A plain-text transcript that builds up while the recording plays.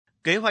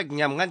kế hoạch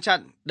nhằm ngăn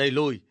chặn, đẩy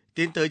lùi,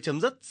 tiến tới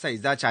chấm dứt xảy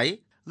ra cháy,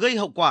 gây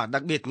hậu quả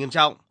đặc biệt nghiêm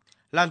trọng,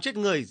 làm chết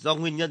người do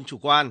nguyên nhân chủ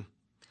quan.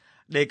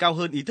 Đề cao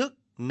hơn ý thức,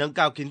 nâng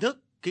cao kiến thức,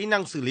 kỹ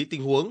năng xử lý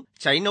tình huống,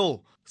 cháy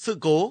nổ, sự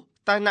cố,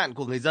 tai nạn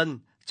của người dân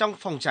trong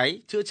phòng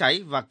cháy, chữa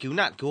cháy và cứu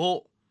nạn cứu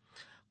hộ.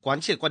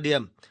 Quán triệt quan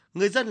điểm,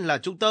 người dân là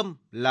trung tâm,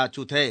 là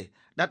chủ thể,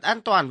 đặt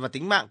an toàn và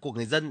tính mạng của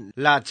người dân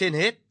là trên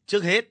hết,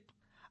 trước hết.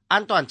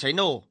 An toàn cháy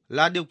nổ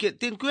là điều kiện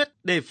tiên quyết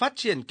để phát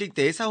triển kinh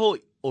tế xã hội,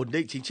 ổn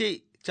định chính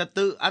trị, trật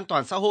tự an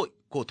toàn xã hội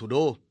của thủ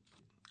đô.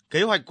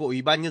 Kế hoạch của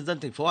Ủy ban Nhân dân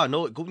thành phố Hà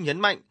Nội cũng nhấn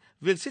mạnh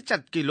việc siết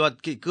chặt kỷ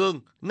luật kỷ cương,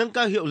 nâng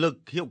cao hiệu lực,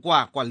 hiệu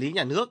quả quản lý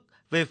nhà nước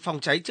về phòng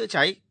cháy chữa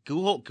cháy,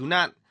 cứu hộ cứu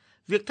nạn,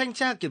 việc thanh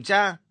tra kiểm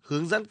tra,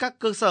 hướng dẫn các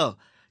cơ sở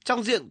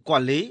trong diện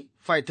quản lý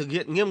phải thực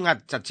hiện nghiêm ngặt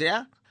chặt chẽ,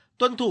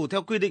 tuân thủ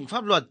theo quy định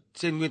pháp luật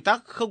trên nguyên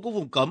tắc không có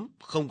vùng cấm,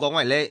 không có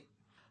ngoại lệ.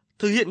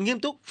 Thực hiện nghiêm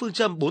túc phương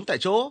châm 4 tại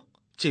chỗ,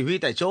 chỉ huy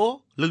tại chỗ,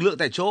 lực lượng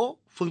tại chỗ,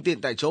 phương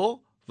tiện tại chỗ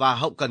và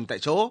hậu cần tại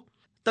chỗ.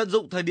 Tận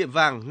dụng thời điểm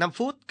vàng 5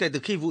 phút kể từ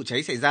khi vụ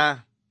cháy xảy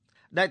ra.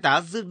 Đại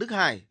tá Dương Đức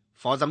Hải,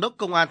 Phó Giám đốc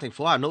Công an thành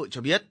phố Hà Nội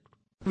cho biết.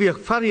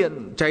 Việc phát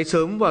hiện cháy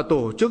sớm và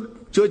tổ chức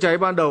chữa cháy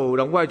ban đầu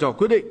đóng vai trò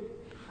quyết định.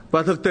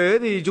 Và thực tế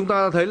thì chúng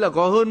ta thấy là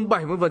có hơn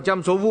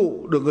 70% số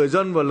vụ được người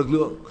dân và lực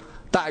lượng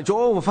tại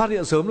chỗ và phát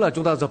hiện sớm là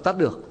chúng ta dập tắt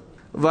được.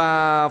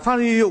 Và phát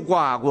huy hiệu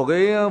quả của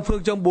cái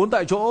phương châm 4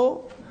 tại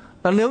chỗ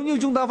là nếu như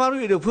chúng ta phát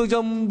huy được phương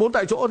châm 4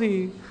 tại chỗ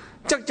thì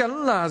chắc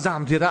chắn là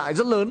giảm thiệt hại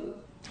rất lớn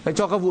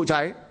cho các vụ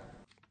cháy.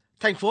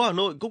 Thành phố Hà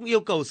Nội cũng yêu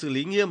cầu xử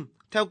lý nghiêm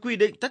theo quy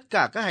định tất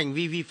cả các hành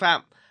vi vi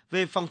phạm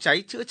về phòng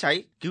cháy, chữa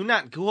cháy, cứu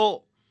nạn, cứu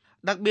hộ,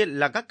 đặc biệt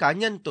là các cá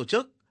nhân tổ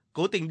chức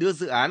cố tình đưa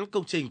dự án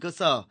công trình cơ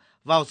sở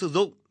vào sử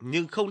dụng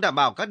nhưng không đảm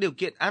bảo các điều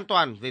kiện an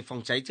toàn về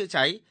phòng cháy, chữa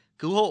cháy,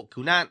 cứu hộ,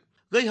 cứu nạn,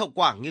 gây hậu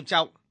quả nghiêm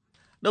trọng.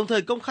 Đồng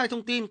thời công khai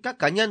thông tin các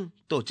cá nhân,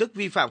 tổ chức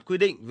vi phạm quy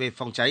định về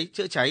phòng cháy,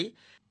 chữa cháy.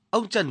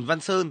 Ông Trần Văn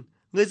Sơn,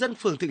 người dân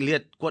phường Thịnh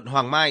Liệt, quận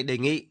Hoàng Mai đề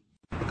nghị.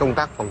 Công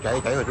tác phòng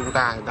cháy cháy của chúng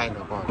ta hiện nay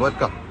nó còn bất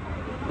cập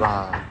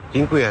và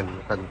chính quyền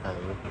cần phải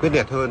quyết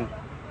liệt hơn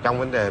trong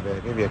vấn đề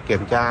về cái việc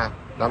kiểm tra,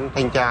 giám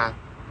thanh tra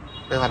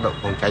cái hoạt động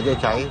phòng cháy chữa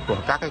cháy của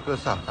các cái cơ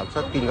sở sản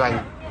xuất kinh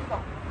doanh,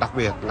 đặc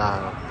biệt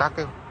là các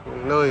cái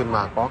nơi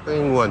mà có cái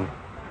nguồn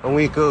có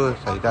nguy cơ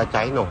xảy ra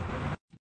cháy nổ.